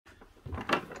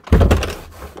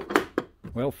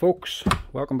Well folks,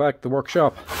 welcome back to the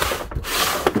workshop.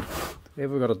 Today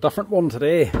we've got a different one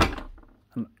today,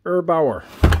 an Erbauer.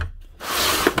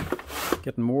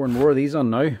 Getting more and more of these on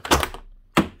now.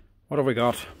 What have we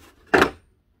got?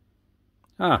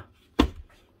 Fair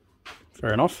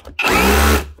enough.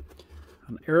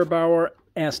 An Erbauer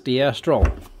SDS drill.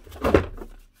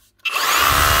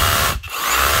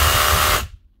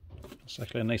 It's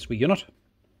actually a nice wee unit.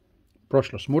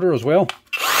 Brushless motor as well.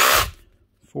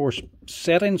 4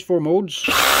 settings, 4 modes.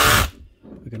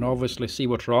 We can obviously see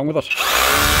what's wrong with it.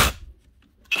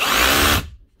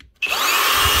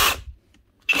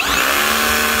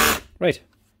 Right,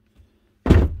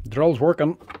 the drill's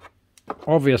working.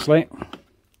 Obviously,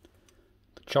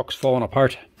 the chuck's falling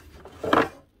apart.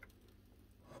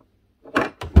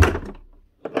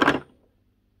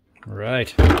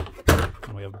 Right,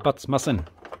 and we have bits missing.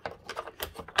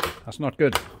 That's not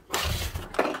good.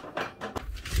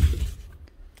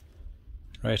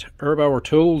 Right, Erbauer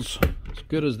tools, as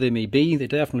good as they may be, they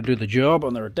definitely do the job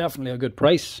and they're definitely a good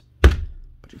price,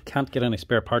 but you can't get any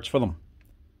spare parts for them.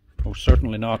 Most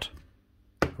certainly not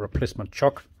a replacement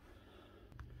chuck.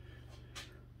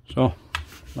 So,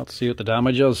 let's see what the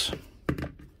damage is.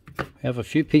 We have a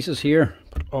few pieces here,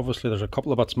 but obviously there's a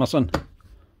couple of bits missing.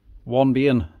 One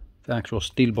being the actual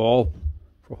steel ball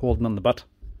for holding in the bit.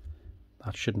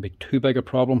 That shouldn't be too big a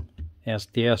problem.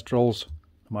 SDS drills,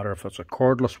 no matter if it's a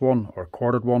cordless one or a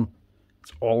corded one,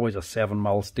 it's always a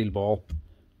 7mm steel ball.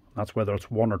 That's whether it's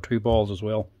 1 or 2 balls as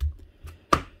well.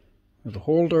 There's the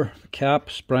holder, the cap,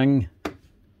 spring,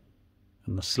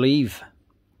 and the sleeve.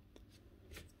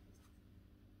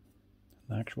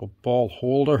 The actual ball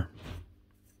holder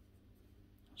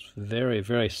is very,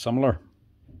 very similar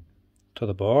to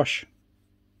the Bosch.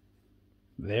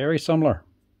 Very similar.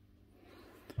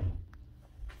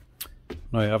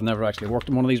 Now, I've never actually worked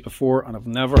on one of these before, and I've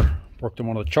never worked on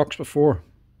one of the chucks before.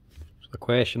 So the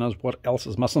question is, what else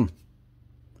is missing?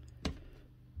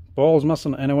 Ball's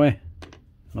missing anyway,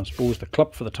 and I suppose the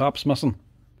clip for the top's missing.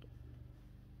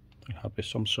 There'll have to be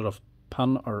some sort of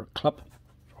pin or clip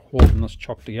for holding this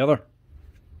chuck together.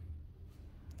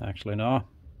 Actually, no.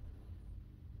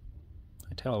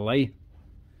 I tell a lie.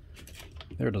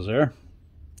 There it is there.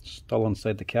 Still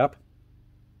inside the cap.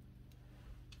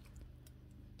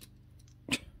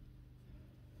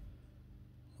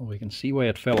 Well, we can see why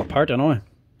it fell apart anyway.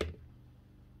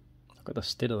 Look at the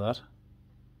state of that.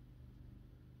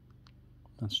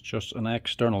 That's just an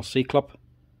external C-clip.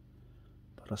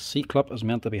 But a C-clip is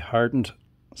meant to be hardened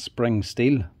spring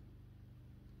steel.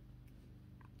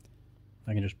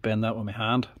 I can just bend that with my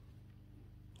hand.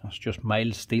 That's just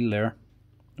mild steel there.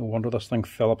 No wonder this thing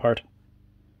fell apart.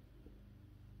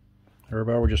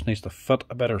 Erbauer just needs to fit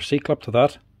a better C-clip to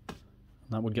that, and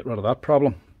that would get rid of that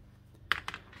problem.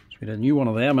 So we need a new one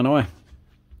of them anyway.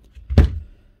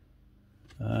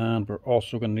 And we're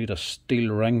also going to need a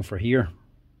steel ring for here,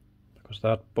 because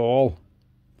that ball,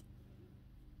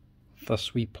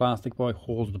 this wee plastic boy,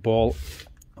 holds the ball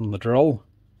and the drill,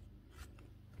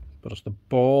 but it's the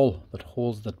ball that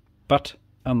holds the bit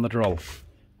and the drill.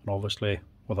 And obviously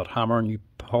with that hammer and you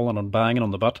pulling and banging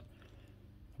on the bit,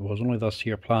 it was only this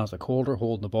here plastic holder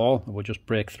holding the ball, it would just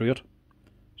break through it.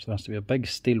 So there has to be a big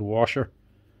steel washer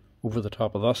over the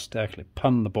top of this to actually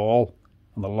pin the ball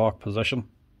in the lock position.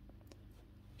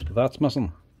 So that's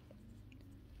missing.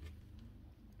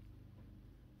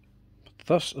 But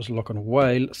this is looking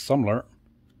wild similar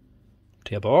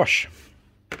to a Bosch.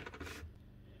 I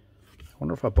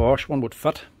wonder if a Bosch one would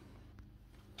fit.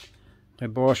 Now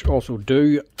Bosch also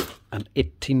do an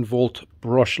 18V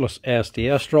brushless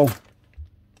SDS drill.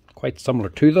 Quite similar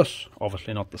to this,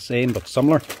 obviously not the same, but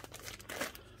similar.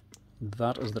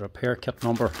 That is the repair kit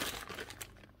number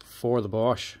for the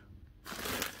Bosch.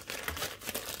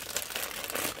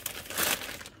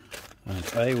 And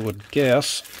I would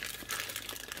guess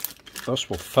this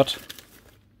will fit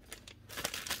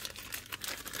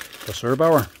this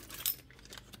Erbauer.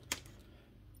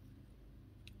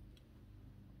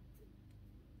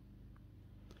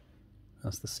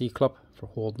 That's the C-clip for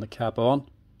holding the cap on.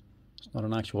 It's not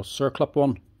an actual circlip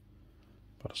one,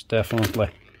 but it's definitely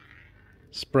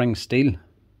spring steel.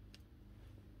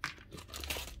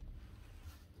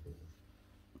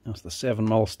 That's the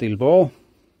 7mm steel ball.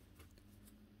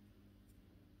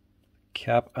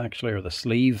 Cap actually, or the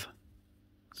sleeve,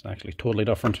 it's actually totally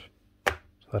different, so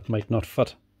that might not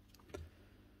fit.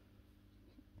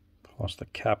 Plus the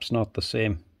cap's not the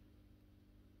same.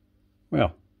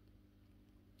 Well,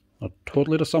 not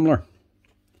totally dissimilar.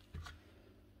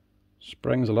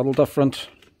 Spring's a little different.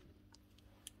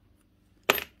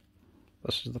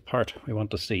 This is the part we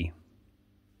want to see.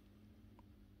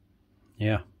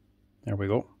 Yeah, there we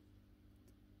go.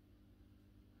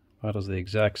 That is the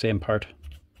exact same part.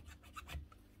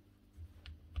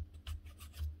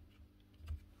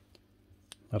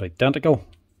 Not identical,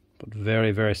 but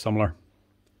very, very similar.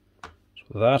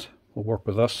 So that will work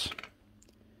with this.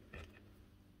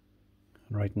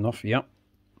 Right enough, yeah.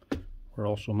 We're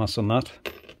also missing that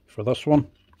for this one,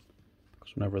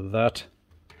 because whenever that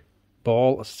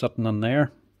ball is sitting in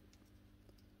there,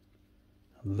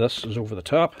 and this is over the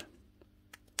top,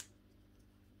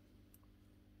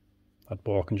 that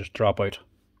ball can just drop out.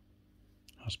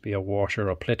 Has to be a washer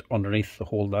or a plate underneath to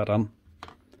hold that in.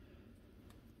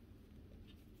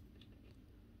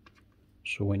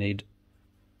 So we need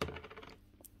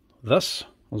this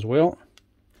as well.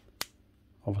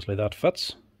 Obviously that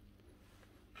fits.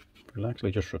 We'll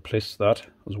actually just replace that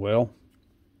as well.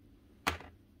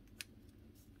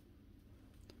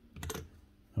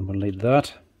 And we'll need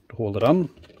that to hold it on.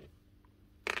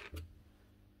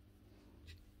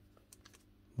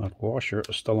 That washer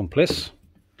is still in place.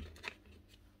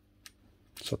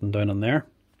 Sitting down in there.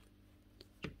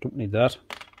 Don't need that.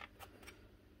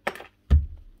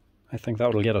 I think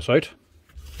that will get us out.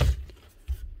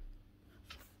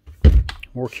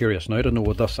 More curious now to know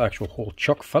would this actual whole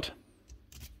chuck fit.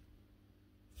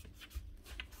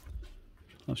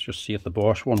 Let's just see if the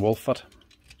Bosch one will fit.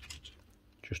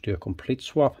 Just do a complete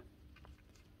swap.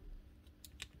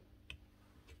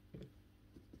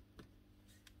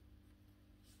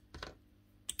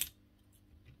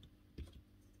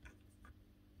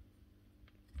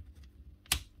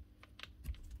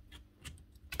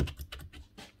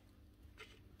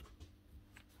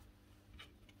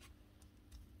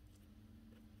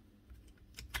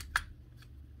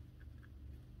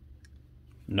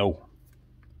 No.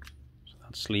 So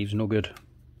that sleeve's no good.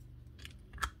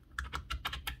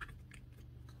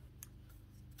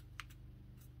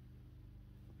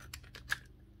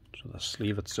 So the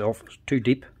sleeve itself is too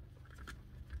deep.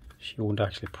 She won't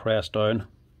actually press down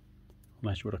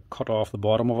unless you were to cut off the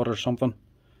bottom of it or something.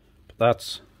 But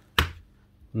that's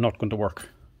not going to work.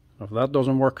 If that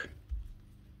doesn't work,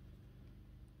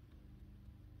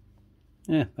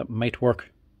 yeah, that might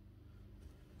work.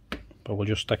 But we'll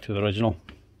just stick to the original.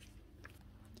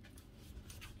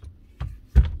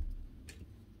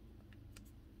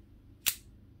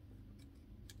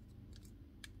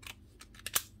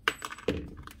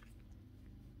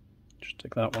 Just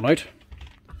take that one out.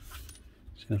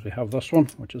 Seeing as we have this one,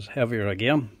 which is heavier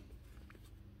again.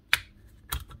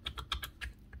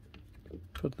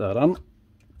 Put that on.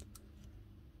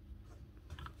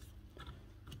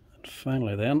 And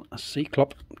finally then, a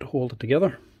C-clip to hold it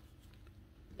together.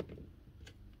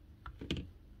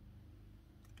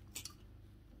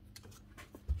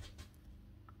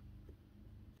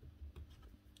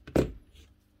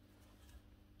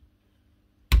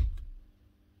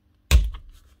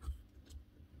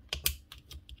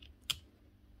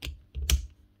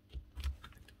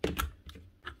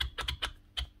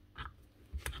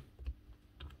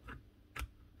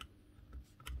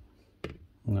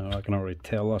 No, I can already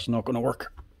tell that's not going to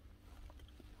work.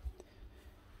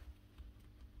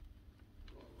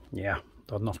 Yeah,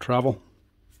 not enough travel.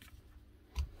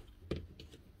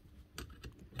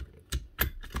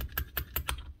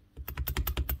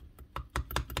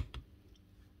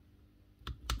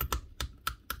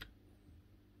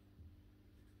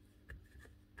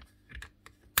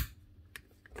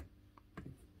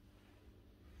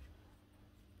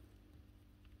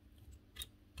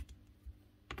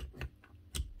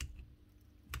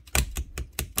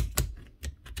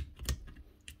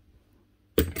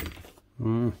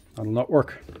 That'll not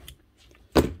work.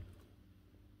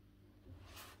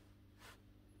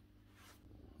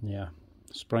 Yeah,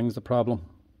 the spring's the problem.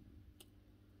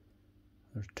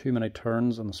 There's too many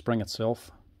turns in the spring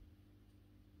itself.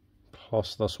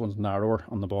 Plus this one's narrower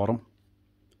on the bottom.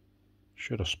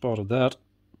 Should have spotted that.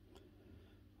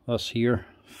 This here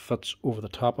fits over the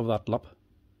top of that lip.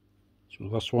 So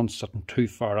this one's sitting too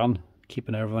far in,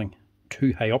 keeping everything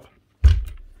too high up.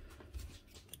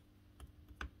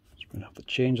 We're going to have to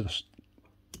change this.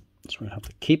 So we're going to have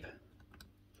to keep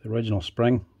the original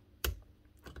spring.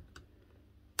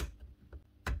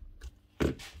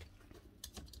 The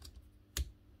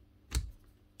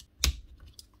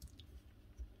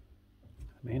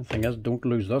main thing is don't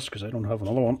lose this because I don't have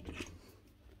another one.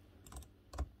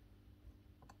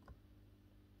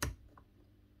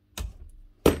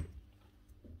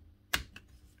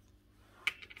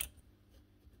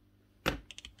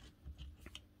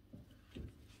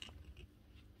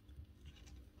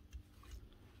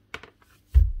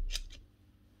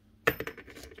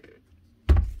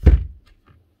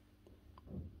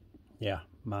 Yeah,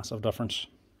 massive difference.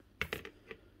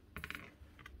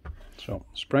 So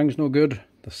spring's no good,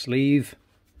 the sleeve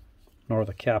nor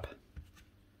the cap.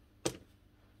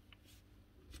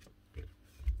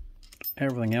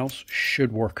 Everything else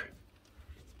should work,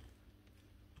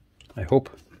 I hope.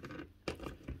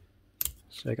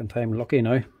 Second time lucky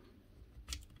now.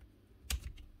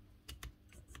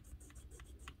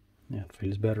 Yeah, it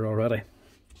feels better already.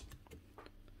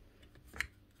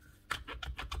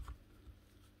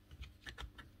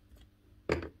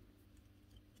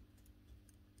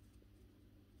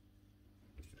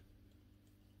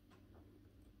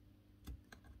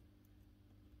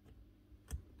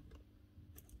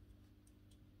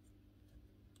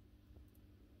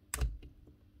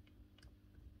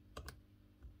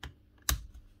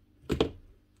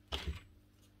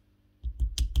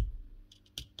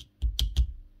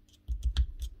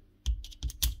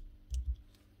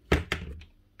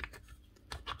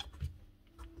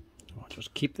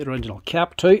 Just keep the original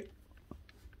cap too.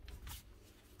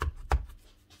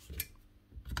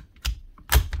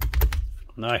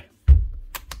 Now,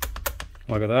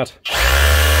 look at that.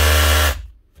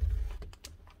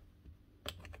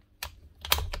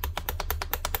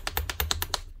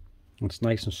 It's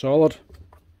nice and solid.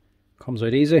 Comes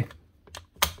out easy.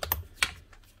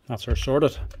 That's her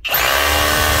sorted.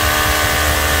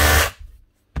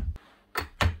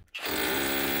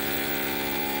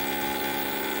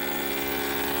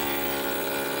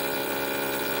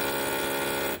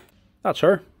 That's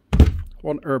her.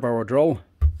 One Erbauer drill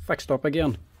fixed up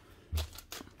again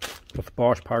with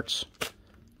Bosch parts.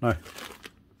 Now,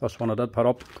 this one I did put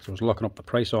up because I was looking up the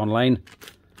price online.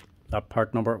 That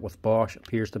part number with Bosch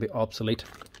appears to be obsolete.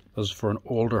 This is for an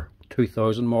older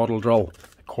 2000 model drill,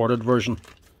 a corded version.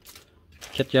 The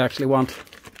kit you actually want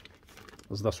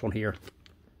is this one here.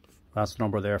 That's the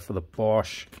number there for the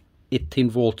Bosch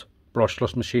 18 volt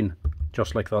brushless machine,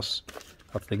 just like this.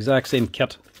 That's the exact same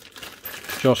kit,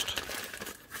 just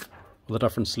with a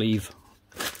different sleeve.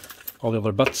 All the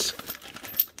other bits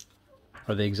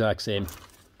are the exact same.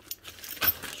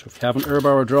 So if you have an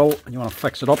Erbauer drill and you want to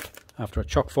fix it up after a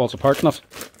chuck falls apart in it,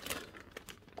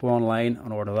 go online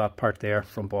and order that part there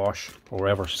from Bosch or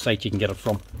wherever site you can get it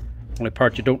from. Only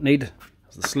part you don't need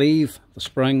is the sleeve, the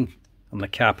spring and the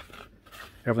cap.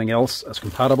 Everything else is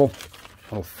compatible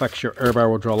and will fix your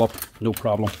Erbauer drill up, no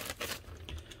problem.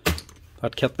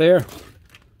 That kit there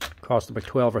cost about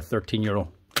 12 or 13 euro.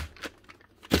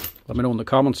 Let me know in the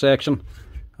comment section,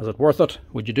 is it worth it?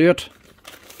 Would you do it?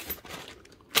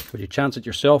 Would you chance it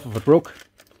yourself if it broke?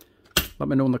 Let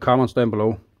me know in the comments down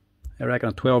below. I reckon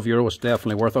at 12 euro is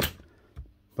definitely worth it.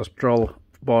 This drill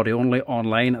body only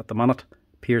online at the minute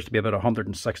appears to be about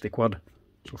 160 quid.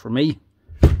 So for me,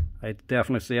 I'd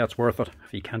definitely say it's worth it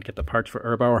if you can't get the parts for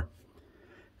Erbauer.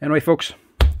 Anyway folks,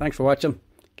 thanks for watching.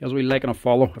 Give us a wee like and a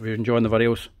follow if you're enjoying the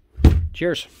videos.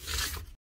 Cheers.